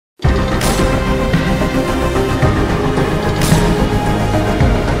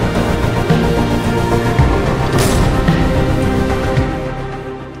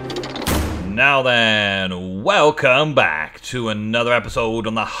Now then, welcome back to another episode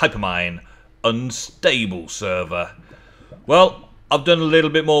on the Hypermine Unstable server. Well, I've done a little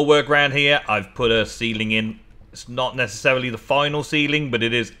bit more work around here. I've put a ceiling in. It's not necessarily the final ceiling, but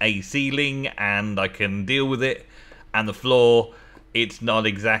it is a ceiling and I can deal with it. And the floor, it's not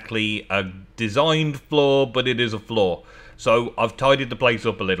exactly a designed floor, but it is a floor. So I've tidied the place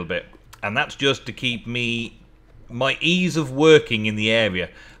up a little bit. And that's just to keep my ease of working in the area.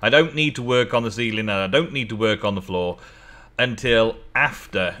 I don't need to work on the ceiling and I don't need to work on the floor until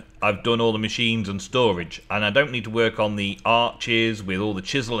after I've done all the machines and storage. And I don't need to work on the arches with all the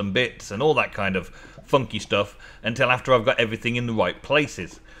chisel and bits and all that kind of funky stuff until after I've got everything in the right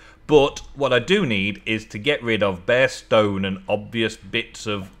places. But what I do need is to get rid of bare stone and obvious bits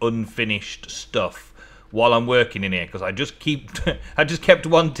of unfinished stuff while I'm working in here, because I just kept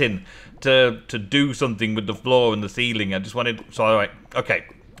wanting to do something with the floor and the ceiling. I just wanted, so I went, okay,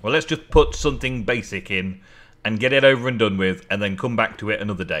 well, let's just put something basic in and get it over and done with, and then come back to it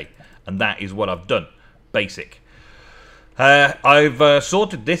another day. And that is what I've done. Basic. I've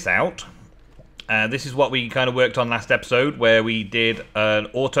sorted this out. This is what we kind of worked on last episode, where we did an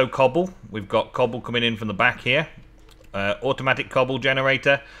auto cobble. We've got cobble coming in from the back here. Automatic cobble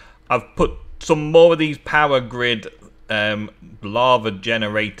generator. I've put some more of these power grid lava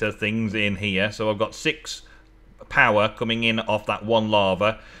generator things in here. So I've got 6 power coming in off that one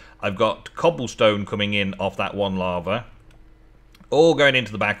lava. I've got cobblestone coming in off that one lava. All going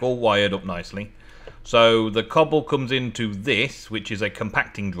into the back, all wired up nicely. So the cobble comes into this, which is a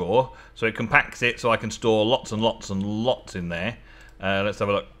compacting drawer. So it compacts it so I can store lots and lots and lots in there. Let's have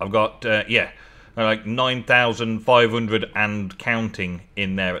a look. I've got, like 9,500 and counting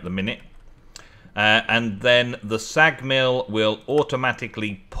in there at the minute. And then the sag mill will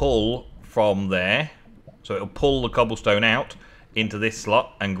automatically pull from there. So it'll pull the cobblestone out into this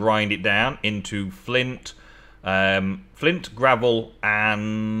slot and grind it down into flint, gravel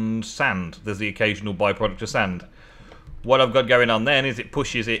and sand. There's the occasional byproduct of sand. What I've got going on then is it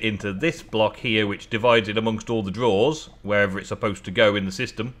pushes it into this block here, which divides it amongst all the drawers, wherever it's supposed to go in the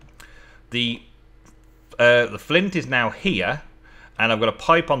system. The flint is now here, and I've got a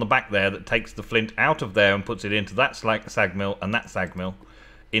pipe on the back there that takes the flint out of there and puts it into that sag mill and that sag mill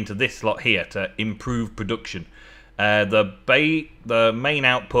into this slot here to improve production. The main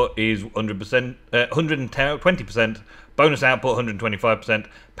output is 100%, 120%, bonus output 125%,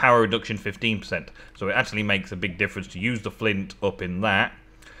 power reduction 15%. So it actually makes a big difference to use the flint up in that.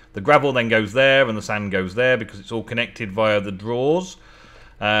 The gravel then goes there and the sand goes there because it's all connected via the drawers.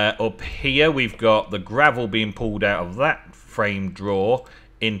 Up here we've got the gravel being pulled out of that frame drawer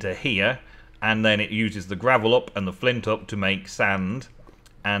into here, and then it uses the gravel up and the flint up to make sand,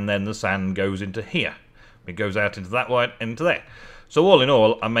 and then the sand goes into here. It goes out into that one, into there. So all in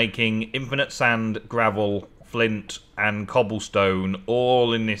all, I'm making infinite sand, gravel, flint, and cobblestone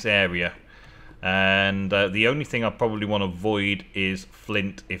all in this area. And the only thing I probably want to avoid is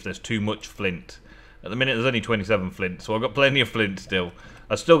flint, if there's too much flint. At the minute, there's only 27 flint, so I've got plenty of flint still.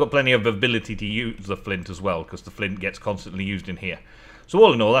 I've still got plenty of ability to use the flint as well, because the flint gets constantly used in here. So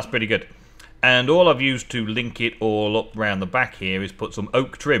all in all, that's pretty good. And all I've used to link it all up around the back here is put some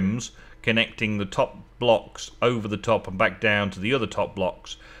oak trims connecting the top blocks over the top and back down to the other top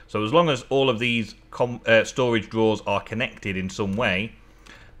blocks. So as long as all of these storage drawers are connected in some way,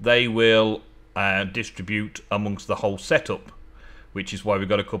 they will distribute amongst the whole setup, which is why we've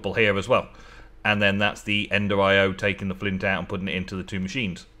got a couple here as well. And then that's the Ender IO taking the flint out and putting it into the 2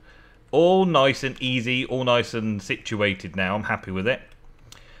 machines. All nice and easy, all nice and situated now. I'm happy with it.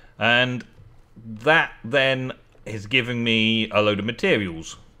 And that then is giving me a load of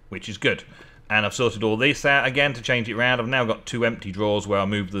materials, which is good. And I've sorted all this out again to change it around. I've now got 2 empty drawers where I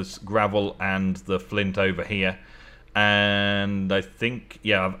move this gravel and the flint over here. And I think,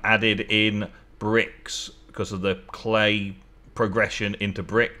 yeah, I've added in bricks because of the clay progression into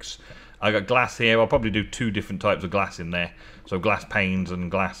bricks. I got glass here. I'll probably do 2 different types of glass in there. So glass panes and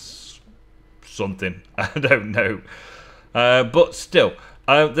glass something. I don't know. But still.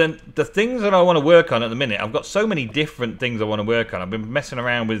 Then the things that I want to work on at the minute, I've got so many different things I want to work on. I've been messing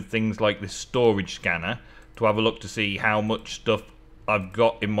around with things like this storage scanner to have a look to see how much stuff I've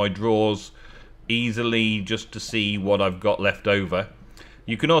got in my drawers easily, just to see what I've got left over.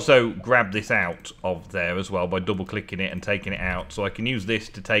 You can also grab this out of there as well by double clicking it and taking it out. So I can use this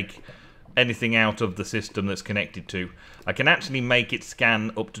to take anything out of the system that's connected to. I can actually make it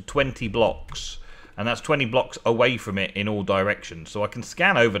scan up to 20 blocks. And that's 20 blocks away from it in all directions. So I can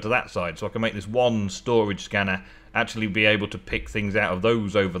scan over to that side. So I can make this one storage scanner actually be able to pick things out of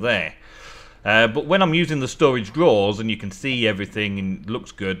those over there. But when I'm using the storage drawers and you can see everything and it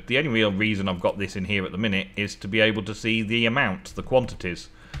looks good, the only real reason I've got this in here at the minute is to be able to see the amounts, the quantities,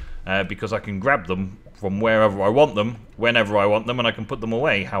 because I can grab them from wherever I want them, whenever I want them, and I can put them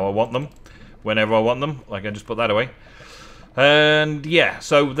away how I want them, whenever I want them. Like, I just put that away. And yeah,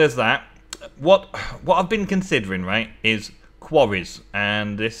 so there's that. What I've been considering, right, is quarries,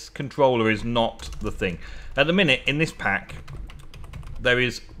 and this controller is not the thing. At the minute, in this pack, there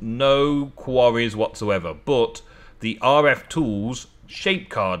is no quarries whatsoever, but the RF Tools shape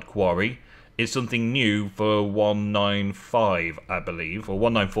card quarry is something new for 195, I believe, or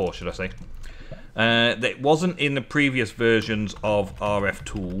 194, should I say. That wasn't in the previous versions of RF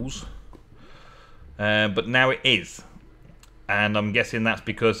Tools, but now it is. And I'm guessing that's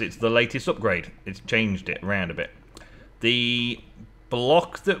because it's the latest upgrade. It's changed it around a bit. The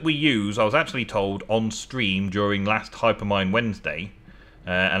block that we use, I was actually told on stream during last Hypermine Wednesday,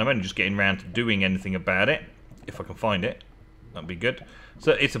 and I'm only just getting around to doing anything about it. If I can find it, that'd be good.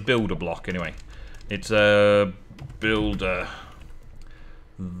 So it's a builder block anyway. It's a builder...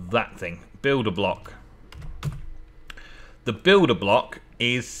 that thing. Builder block. The builder block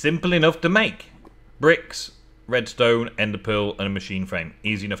is simple enough to make. Bricks, redstone, ender pearl, and a machine frame.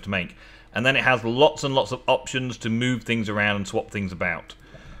 Easy enough to make. And then it has lots and lots of options to move things around and swap things about,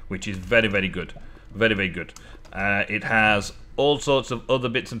 which is very, very good. Very, very good. It has all sorts of other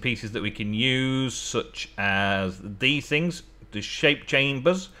bits and pieces that we can use, such as these things, the shape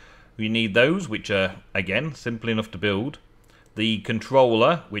chambers. We need those, which are, again, simple enough to build. The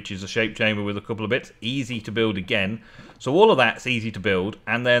controller, which is a shape chamber with a couple of bits, easy to build again. So all of that's easy to build.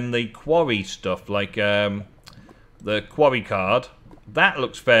 And then the quarry stuff, like the quarry card, that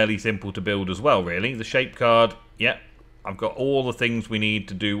looks fairly simple to build as well, really. The shape card, yeah, I've got all the things we need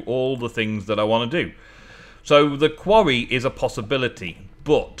to do all the things that I want to do. So the quarry is a possibility,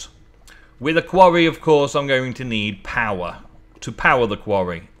 but with a quarry, of course, I'm going to need power to power the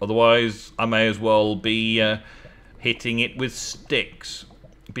quarry. Otherwise, I may as well be hitting it with sticks,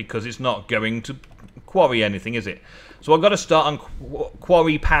 because it's not going to quarry anything, is it? So I've got to start on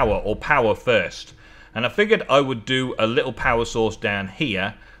quarry power, or power first. And I figured I would do a little power source down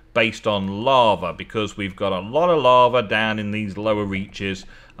here based on lava, because we've got a lot of lava down in these lower reaches.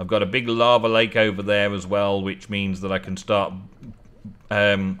 I've got a big lava lake over there as well, which means that I can start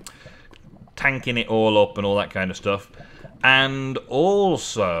tanking it all up and all that kind of stuff. And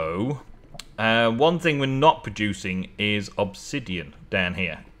also, one thing we're not producing is obsidian down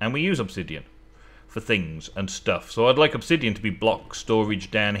here. And we use obsidian for things and stuff. So I'd like obsidian to be block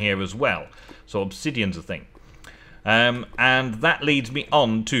storage down here as well. So obsidian's a thing. And that leads me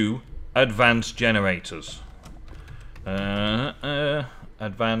on to advanced generators.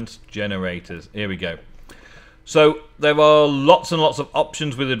 Advanced generators. Here we go. So there are lots and lots of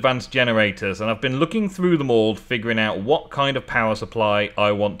options with advanced generators, and I've been looking through them all, figuring out what kind of power supply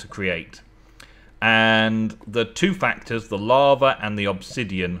I want to create. And the two factors, the lava and the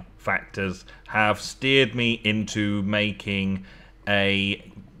obsidian factors, have steered me into making a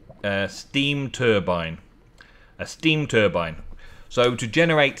steam turbine. A steam turbine. So to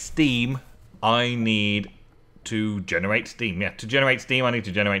generate steam, I need to generate steam. Yeah, to generate steam, I need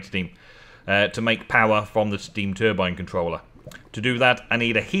to generate steam. To make power from the steam turbine controller. To do that, I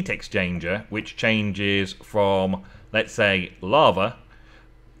need a heat exchanger, which changes from, let's say, lava,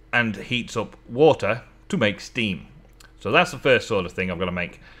 and heats up water to make steam. So that's the first sort of thing I've got to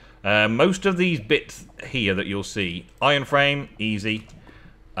make. Most of these bits here that you'll see, iron frame, easy.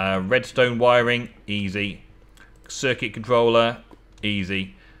 Redstone wiring, easy. Circuit controller,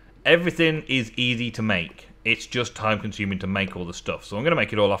 easy. Everything is easy to make. It's just time consuming to make all the stuff. So I'm going to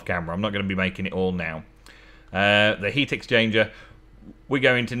make it all off camera. I'm not going to be making it all now. The heat exchanger, we're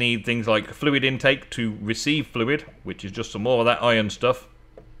going to need things like fluid intake to receive fluid, which is just some more of that iron stuff.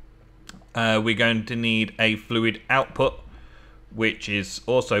 We're going to need a fluid output, which is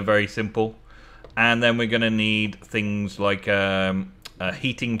also very simple. And then we're going to need things like a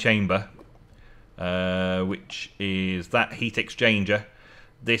heating chamber, which is that heat exchanger.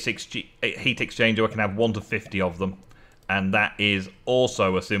 This heat exchanger, I can have 1 to 50 of them, and that is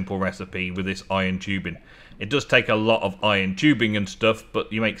also a simple recipe with this iron tubing. It does take a lot of iron tubing and stuff,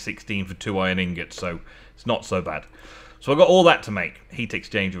 but you make 16 for 2 iron ingots, so it's not so bad. So I've got all that to make, heat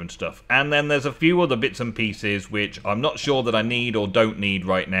exchanger and stuff. And then there's a few other bits and pieces which I'm not sure that I need or don't need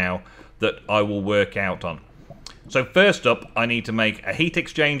right now that I will work out on. So first up, I need to make a heat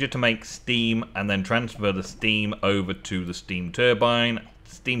exchanger to make steam, and then transfer the steam over to the steam turbine.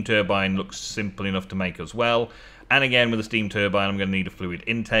 Steam turbine looks simple enough to make as well. And again, with a steam turbine, I'm going to need a fluid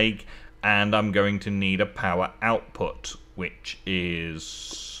intake, and I'm going to need a power output, which is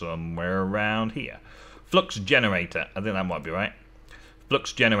somewhere around here. Flux generator, I think that might be right.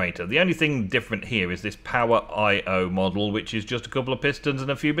 Flux generator. The only thing different here is this power IO model, which is just a couple of pistons and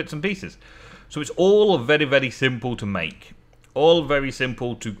a few bits and pieces. So it's all very, very simple to make. All very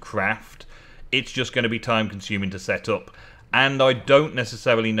simple to craft. It's just going to be time consuming to set up. And I don't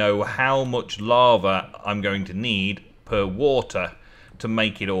necessarily know how much lava I'm going to need per water to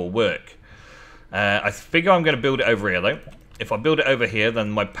make it all work. I figure I'm going to build it over here though. If I build it over here,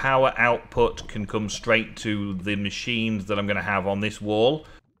 then my power output can come straight to the machines that I'm going to have on this wall,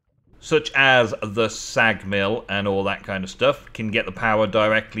 such as the sag mill and all that kind of stuff. Can get the power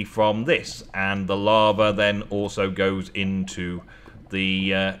directly from this, and the lava then also goes into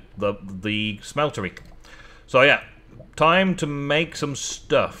the smeltery. So yeah, time to make some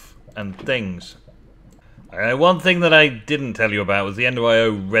stuff and things. One thing that I didn't tell you about was the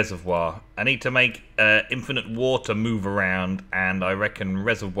Ender.io reservoir. I need to make infinite water move around, and I reckon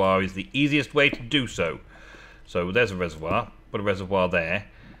reservoir is the easiest way to do so. So there's a reservoir, put a reservoir there.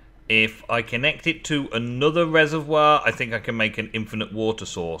 If I connect it to another reservoir, I think I can make an infinite water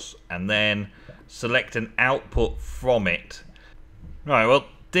source, and then select an output from it. Right, well,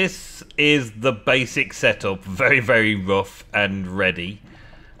 this is the basic setup, very, very rough and ready.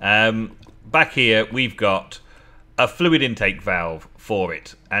 Back here, we've got a fluid intake valve for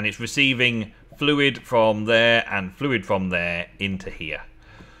it, and it's receiving fluid from there and fluid from there into here.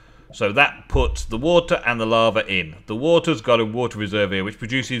 So that puts the water and the lava in. The water's got a water reserve here, which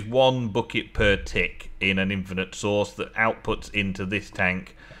produces 1 bucket per tick in an infinite source that outputs into this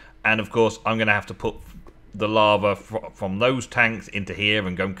tank. And of course, I'm going to have to put the lava from those tanks into here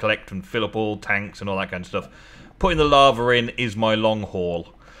and go and collect and fill up all tanks and all that kind of stuff. Putting the lava in is my long haul.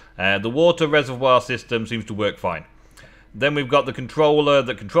 The water reservoir system seems to work fine. Then we've got the controller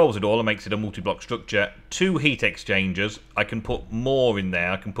that controls it all and makes it a multi-block structure. 2 heat exchangers. I can put more in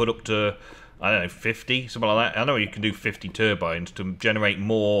there. I can put up to, I don't know, 50, something like that. I know you can do 50 turbines to generate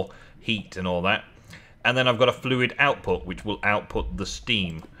more heat and all that. And then I've got a fluid output, which will output the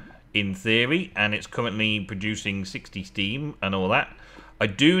steam, in theory. And it's currently producing 60 steam and all that. I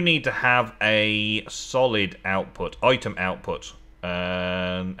do need to have a solid output, item output.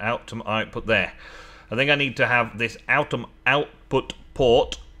 Item output there. I think I need to have this item output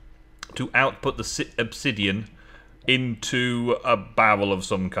port to output the obsidian into a barrel of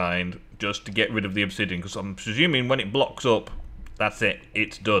some kind, just to get rid of the obsidian, because I'm presuming when it blocks up, that's it,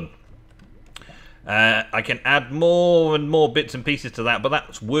 it's done. I can add more and more bits and pieces to that, but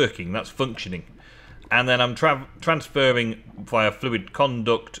that's working, that's functioning. And then I'm transferring via fluid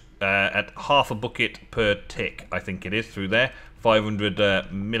conduct at half a bucket per tick, I think it is, through there. 500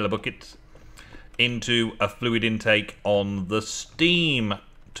 millibuckets into a fluid intake on the steam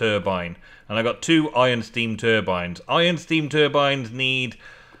turbine. And I've got 2 iron steam turbines. Iron steam turbines need,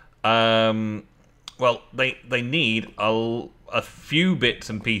 well, they need a few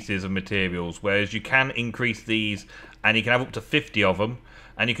bits and pieces of materials, whereas you can increase these and you can have up to 50 of them.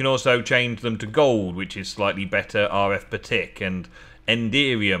 And you can also change them to gold, which is slightly better RF per tick, and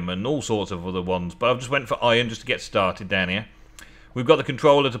enderium and all sorts of other ones. But I've just went for iron just to get started down here. We've got the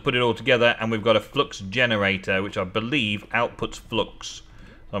controller to put it all together, and we've got a flux generator, which I believe outputs flux.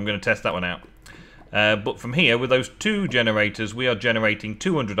 So I'm going to test that one out. But from here, with those 2 generators, we are generating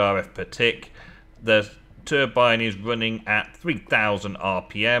 200 RF per tick. The turbine is running at 3000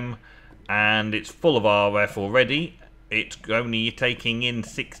 RPM, and it's full of RF already. It's only taking in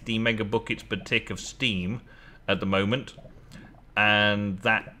 60 megabuckets per tick of steam at the moment. And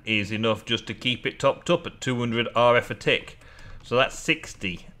that is enough just to keep it topped up at 200 RF a tick. So that's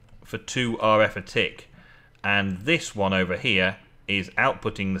 60 for 2 RF a tick. And this one over here is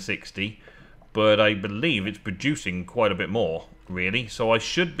outputting the 60, but I believe it's producing quite a bit more, really. So I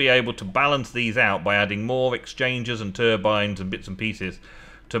should be able to balance these out by adding more exchangers and turbines and bits and pieces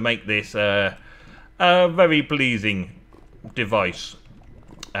to make this a very pleasing device.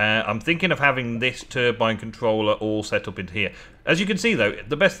 I'm thinking of having this turbine controller all set up in here. As you can see though,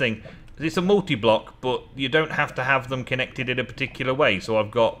 the best thing, it's a multi-block, but you don't have to have them connected in a particular way. So I've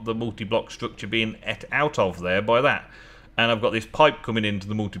got the multi-block structure being et out of there by that. And I've got this pipe coming into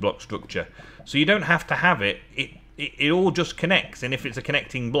the multi-block structure. So you don't have to have it. It all just connects. And if it's a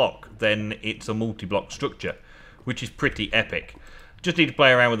connecting block, then it's a multi-block structure, which is pretty epic. Just need to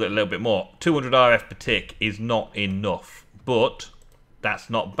play around with it a little bit more. 200 RF per tick is not enough, but that's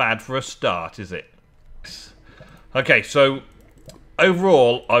not bad for a start, is it? Okay, so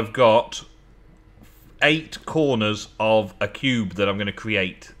overall, I've got 8 corners of a cube that I'm going to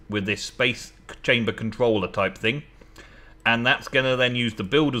create with this space chamber controller type thing. And that's going to then use the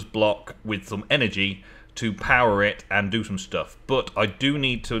builder's block with some energy to power it and do some stuff. But I do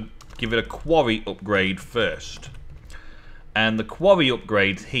need to give it a quarry upgrade first. And the quarry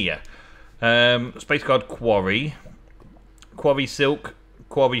upgrade's here. Space card Quarry. Quarry Silk.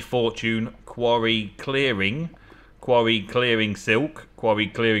 Quarry Fortune. Quarry Clearing. Quarry Clearing Silk. Quarry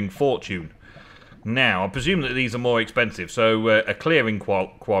Clearing Fortune. Now, I presume that these are more expensive. So a Clearing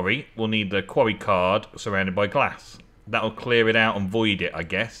Quarry will need the Quarry card surrounded by glass. That'll clear it out and void it, I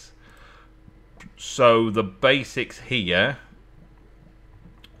guess. So the basics here.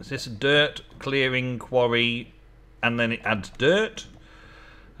 Is this dirt, clearing, quarry, and then it adds dirt?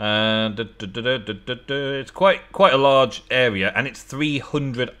 It's quite a large area, and it's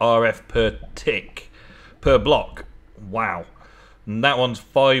 300 RF per tick per block. Wow. And that one's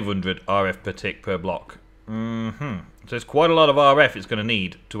 500 RF per tick per block. So it's quite a lot of RF it's going to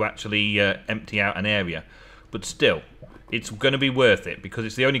need to actually empty out an area. But still, it's going to be worth it because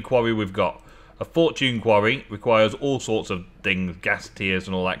it's the only quarry we've got. A Fortune Quarry requires all sorts of things, gas tiers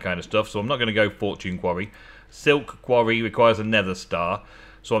and all that kind of stuff, so I'm not going to go Fortune Quarry. Silk Quarry requires a Nether Star,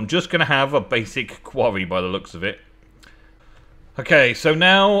 so I'm just going to have a basic quarry by the looks of it. Okay, so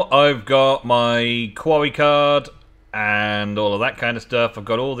now I've got my quarry card and all of that kind of stuff. I've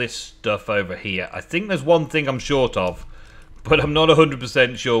got all this stuff over here. I think there's one thing I'm short of, but I'm not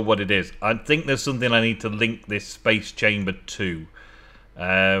 100% sure what it is. I think there's something I need to link this space chamber to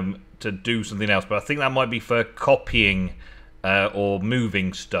do something else. But I think that might be for copying or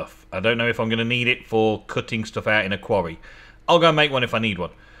moving stuff. I don't know if I'm going to need it for cutting stuff out in a quarry. I'll go and make one if I need one.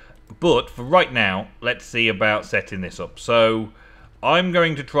 But for right now, let's see about setting this up. So I'm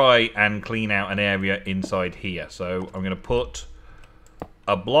going to try and clean out an area inside here. So I'm going to put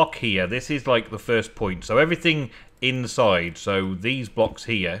a block here. This is like the first point. So everything inside, so these blocks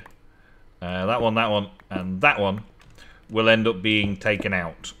here, that one, and that one will end up being taken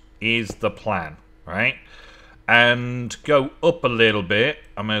out, is the plan, right? And go up a little bit.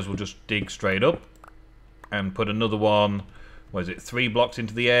 I may as well just dig straight up and put another one, what is it, 3 blocks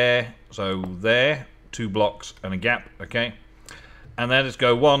into the air, so there, 2 blocks and a gap, okay? And then let's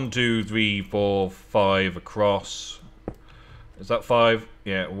go 1, 2, 3, 4, 5 across. Is that 5?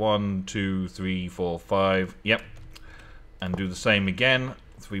 Yeah, 1, 2, 3, 4, 5, yep. And do the same again,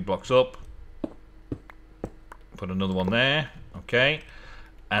 3 blocks up. Put another one there, okay.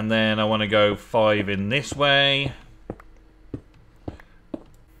 And then I want to go 5 in this way.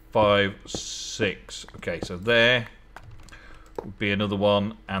 5, 6. Okay, so there would be another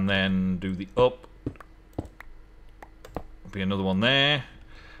one, and then do the up. Be another one there.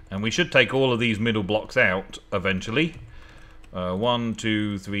 And we should take all of these middle blocks out eventually. 1,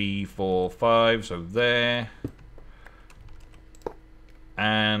 2, 3, 4, 5. So there.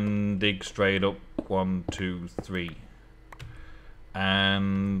 And dig straight up. 1, 2, 3.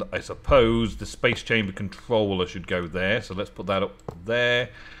 And I suppose the space chamber controller should go there. So let's put that up there.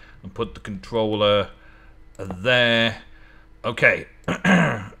 And put the controller there. Okay.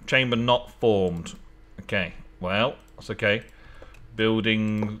 Chamber not formed. Okay. Well, that's okay.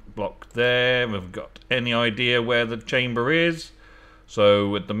 Building block there. We've got any idea where the chamber is.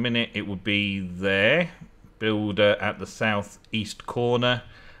 So at the minute it would be there. Builder at the southeast corner.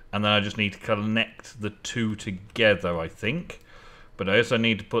 And then I just need to connect the two together, I think. But I also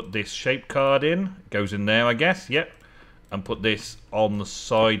need to put this shape card in. It goes in there, I guess. Yep. And put this on the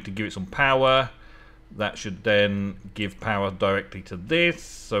side to give it some power. That should then give power directly to this.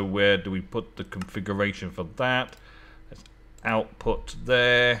 So where do we put the configuration for that? Let's output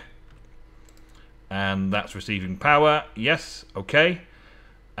there. And that's receiving power. Yes. Okay.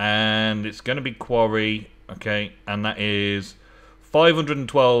 And it's going to be Quarry. Okay. And that is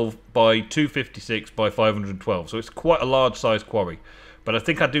 512 by 256 by 512. So it's quite a large size quarry. But I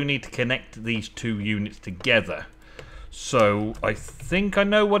think I do need to connect these two units together. So I think I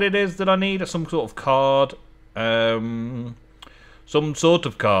know what it is that I need. Some sort of card. Some sort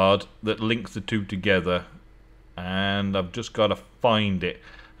of card that links the two together. And I've just got to find it.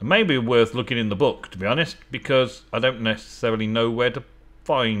 It may be worth looking in the book, to be honest, because I don't necessarily know where to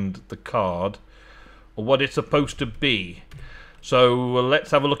find the card or what it's supposed to be. So let's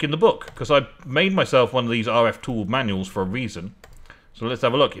have a look in the book, because I made myself one of these RF tool manuals for a reason. So let's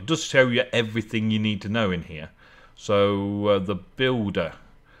have a look. It does show you everything you need to know in here. So the builder.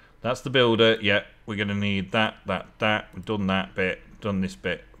 That's the builder. Yeah, we're going to need that. We've done that bit, done this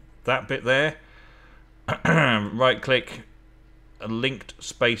bit. That bit there. Right click. A linked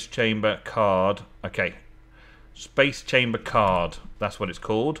space chamber card. Okay. Space chamber card. That's what it's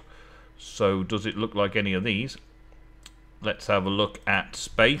called. So does it look like any of these? Let's have a look at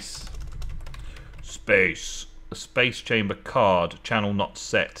space. Space. The space chamber card. Channel not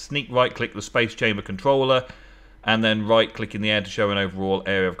set. Sneak right click the space chamber controller. And then right click in the air to show an overall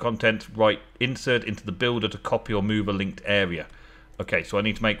area of content. Right insert into the builder to copy or move a linked area. Okay, so I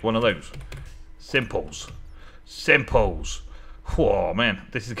need to make one of those. Simples. Simples. Oh man,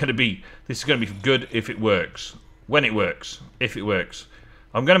 this is gonna be good if it works. When it works. If it works.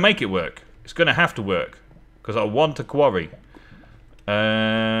 I'm gonna make it work. It's gonna have to work. Because I want a quarry.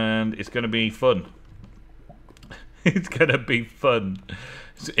 And it's gonna be fun. It's gonna be fun.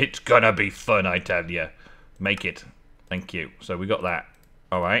 It's gonna be fun, I tell you. Make it. Thank you. So we got that.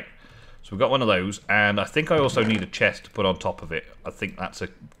 Alright. So we got one of those. And I think I also need a chest to put on top of it. I think that's a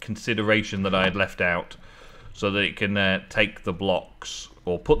consideration that I had left out. So that it can take the blocks.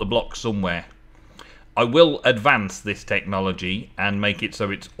 Or put the blocks somewhere. I will advance this technology and make it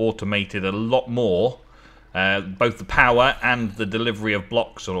so it's automated a lot more. Both the power and the delivery of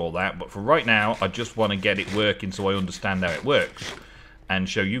blocks and all that. But for right now, I just want to get it working so I understand how it works. And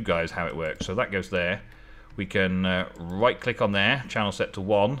show you guys how it works. So that goes there. We can right click on there, channel set to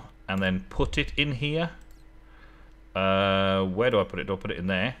 1, and then put it in here. Where do I put it? Do I put it in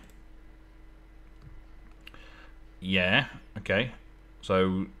there? Yeah, okay.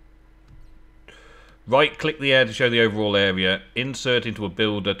 So right click the air to show the overall area, insert into a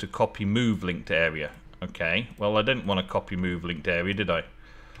builder to copy move linked area. Okay, well I didn't want to copy move linked area, did I?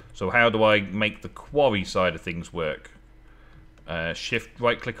 So how do I make the quarry side of things work? Shift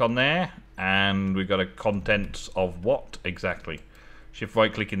right click on there, and we've got a contents of what exactly? Shift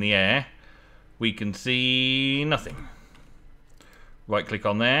right click in the air, we can see nothing. Right click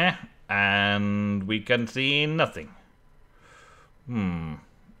on there, and we can see nothing.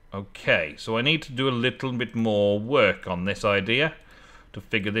 Okay, so I need to do a little bit more work on this idea to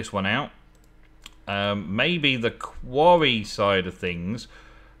figure this one out. Maybe the quarry side of things.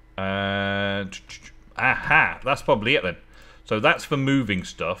 Aha, that's probably it then. So that's for moving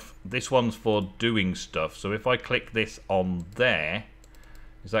stuff. This one's for doing stuff. So if I click this on there,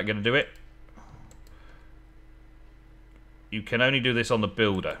 is that going to do it? You can only do this on the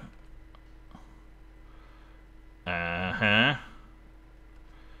builder.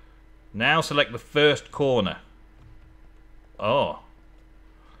 Now select the first corner. Oh.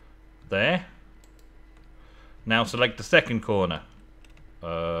 There. Now select the second corner.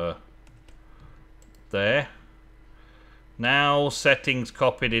 There. Now settings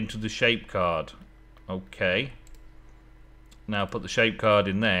copied into the shape card. Okay. Now put the shape card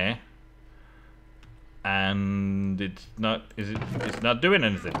in there. And it's not it's not doing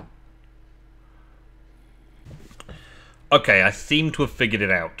anything. Okay, I seem to have figured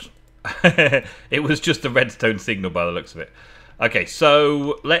it out. It was just a redstone signal by the looks of it. Okay,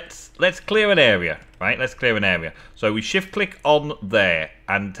 so let's clear an area, right? Let's clear an area. So we shift click on there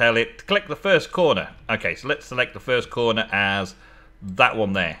and tell it to click the first corner. Okay, so let's select the first corner as that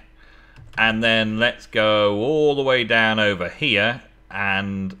one there. And then let's go all the way down over here,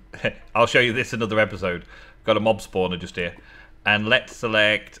 and I'll show you this another episode. Got a mob spawner just here. And let's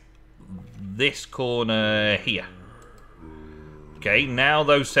select this corner here. Okay, now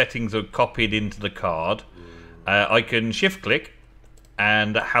those settings are copied into the card. I can shift click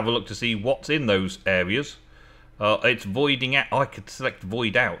and have a look to see what's in those areas. It's voiding out. Oh, I could select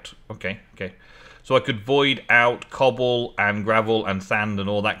void out. Okay. So I could void out cobble and gravel and sand and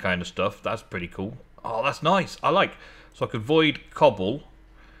all that kind of stuff. That's pretty cool. Oh, that's nice. I like. So I could void cobble.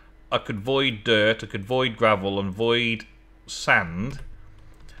 I could void dirt. I could void gravel and void sand.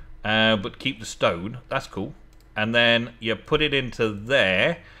 But keep the stone. That's cool. And then you put it into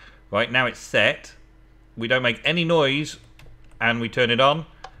there. Right, now it's set. We don't make any noise, and we turn it on,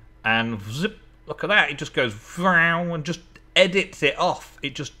 and zip, look at that, it just goes and just edits it off.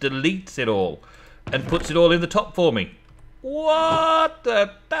 It just deletes it all and puts it all in the top for me. What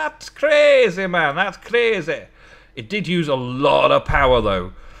the? That's crazy, man. That's crazy. It did use a lot of power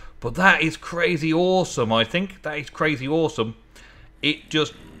though, but that is crazy awesome. I think that is crazy awesome. It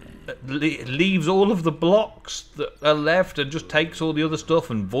just leaves all of the blocks that are left and just takes all the other stuff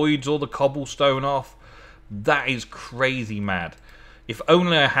and voids all the cobblestone off. That is crazy mad. If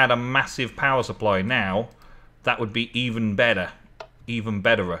only I had a massive power supply now, that would be even better. Even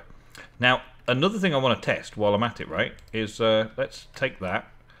betterer. Now, another thing I want to test while I'm at it, right, is let's take that.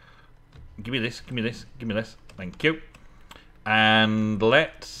 Give me this, give me this, give me this. Thank you. And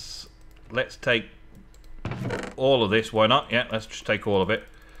let's take all of this. Why not? Yeah, let's just take all of it.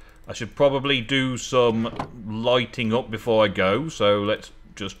 I should probably do some lighting up before I go, so let's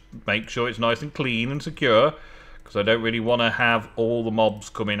just make sure it's nice and clean and secure, because I don't really want to have all the mobs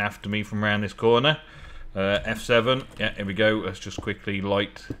coming after me from around this corner. F7, yeah, here we go. Let's just quickly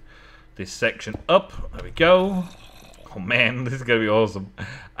light this section up. There we go. Oh man, this is going to be awesome.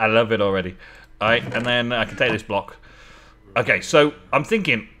 I love it already. Alright, and then I can take this block. Okay, so I'm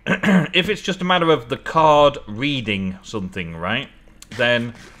thinking, if it's just a matter of the card reading something, right?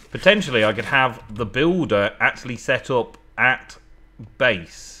 Then potentially I could have the builder actually set up at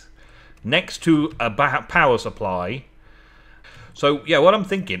base next to a power supply. So yeah, what I'm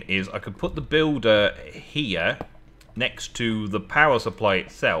thinking is I could put the builder here next to the power supply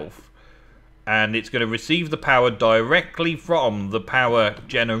itself, and it's going to receive the power directly from the power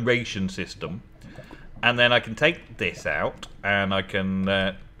generation system. And then I can take this out and I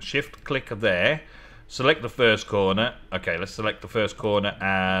can shift click there, select the first corner. Okay, let's select the first corner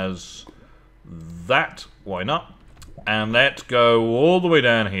as that, why not? And let's go all the way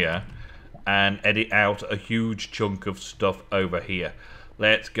down here and edit out a huge chunk of stuff over here.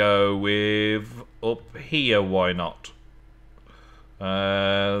 Let's go with up here, why not?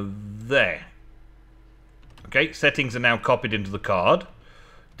 There. Okay, settings are now copied into the card.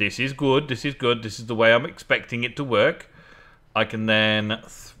 This is good, this is good, this is the way I'm expecting it to work. I can then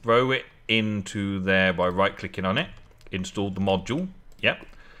throw it into there by right clicking on it, install the module, yep.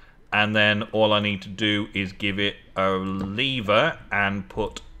 And then all I need to do is give it a lever and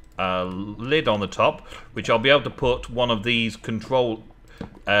put a lid on the top, which I'll be able to put one of these block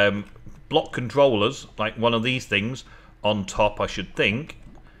controllers, like one of these things, on top, I should think.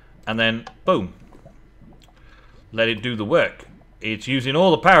 And then, boom. Let it do the work. It's using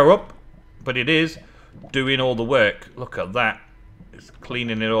all the power up, but it is doing all the work. Look at that. It's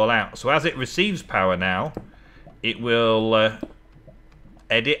cleaning it all out. So as it receives power now, it will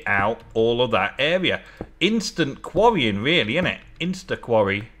edit out all of that area. Instant quarrying, really, isn't it? Insta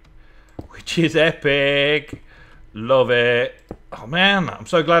quarry, which is epic. Love it. Oh man, I'm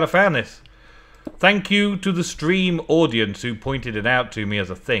so glad I found this. Thank you to the stream audience who pointed it out to me as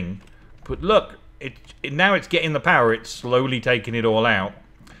a thing. But look, now it's getting the power, it's slowly taking it all out.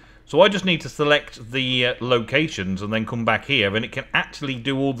 So I just need to select the locations and then come back here, and it can actually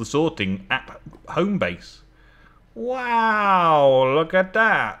do all the sorting at home base. Wow, look at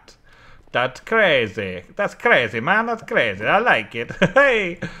that. That's crazy. That's crazy, man. That's crazy. I like it.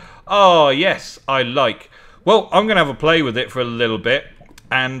 Hey. Oh, yes, I like. Well, I'm going to have a play with it for a little bit.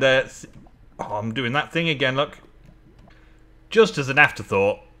 And I'm doing that thing again, look. Just as an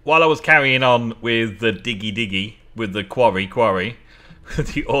afterthought, while I was carrying on with the diggy, with the quarry,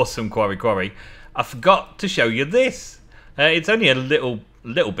 the awesome quarry, I forgot to show you this. It's only a little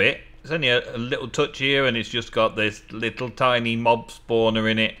bit. It's only a little touch here, and it's just got this little tiny mob spawner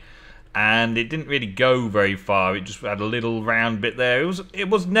in it. And it didn't really go very far. It just had a little round bit there. It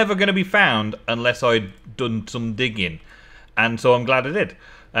was never going to be found unless I'd done some digging. And so I'm glad I did.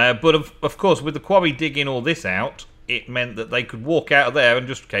 But of course, with the quarry digging all this out, it meant that they could walk out of there and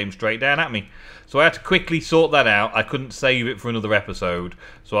just came straight down at me. So I had to quickly sort that out. I couldn't save it for another episode.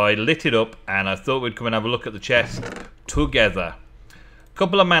 So I lit it up and I thought we'd come and have a look at the chest together.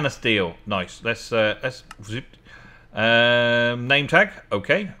 Couple of mana steel. Nice. Let's zip. Name tag.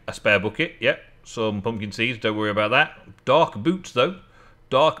 Okay. A spare bucket. Yep. Some pumpkin seeds. Don't worry about that. Dark boots though.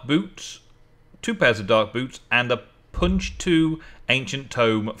 Dark boots. 2 pairs of dark boots and a punch 2 ancient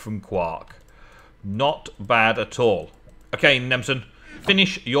tome from Quark. Not bad at all. Okay, Nemsun,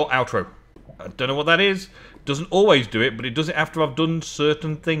 finish your outro. I don't know what that is. Doesn't always do it, but it does it after I've done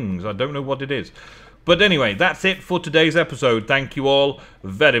certain things. I don't know what it is. But anyway, that's it for today's episode. Thank you all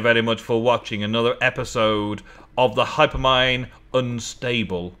very, very much for watching another episode of the Hypermine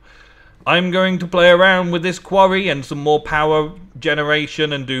Unstable. I'm going to play around with this quarry and some more power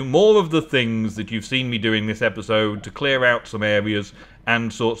generation and do more of the things that you've seen me doing this episode to clear out some areas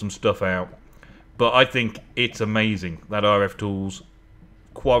and sort some stuff out. But I think it's amazing. That RF Tools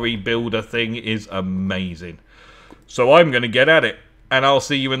quarry builder thing is amazing. So I'm going to get at it. And I'll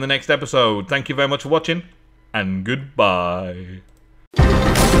see you in the next episode. Thank you very much for watching. And goodbye.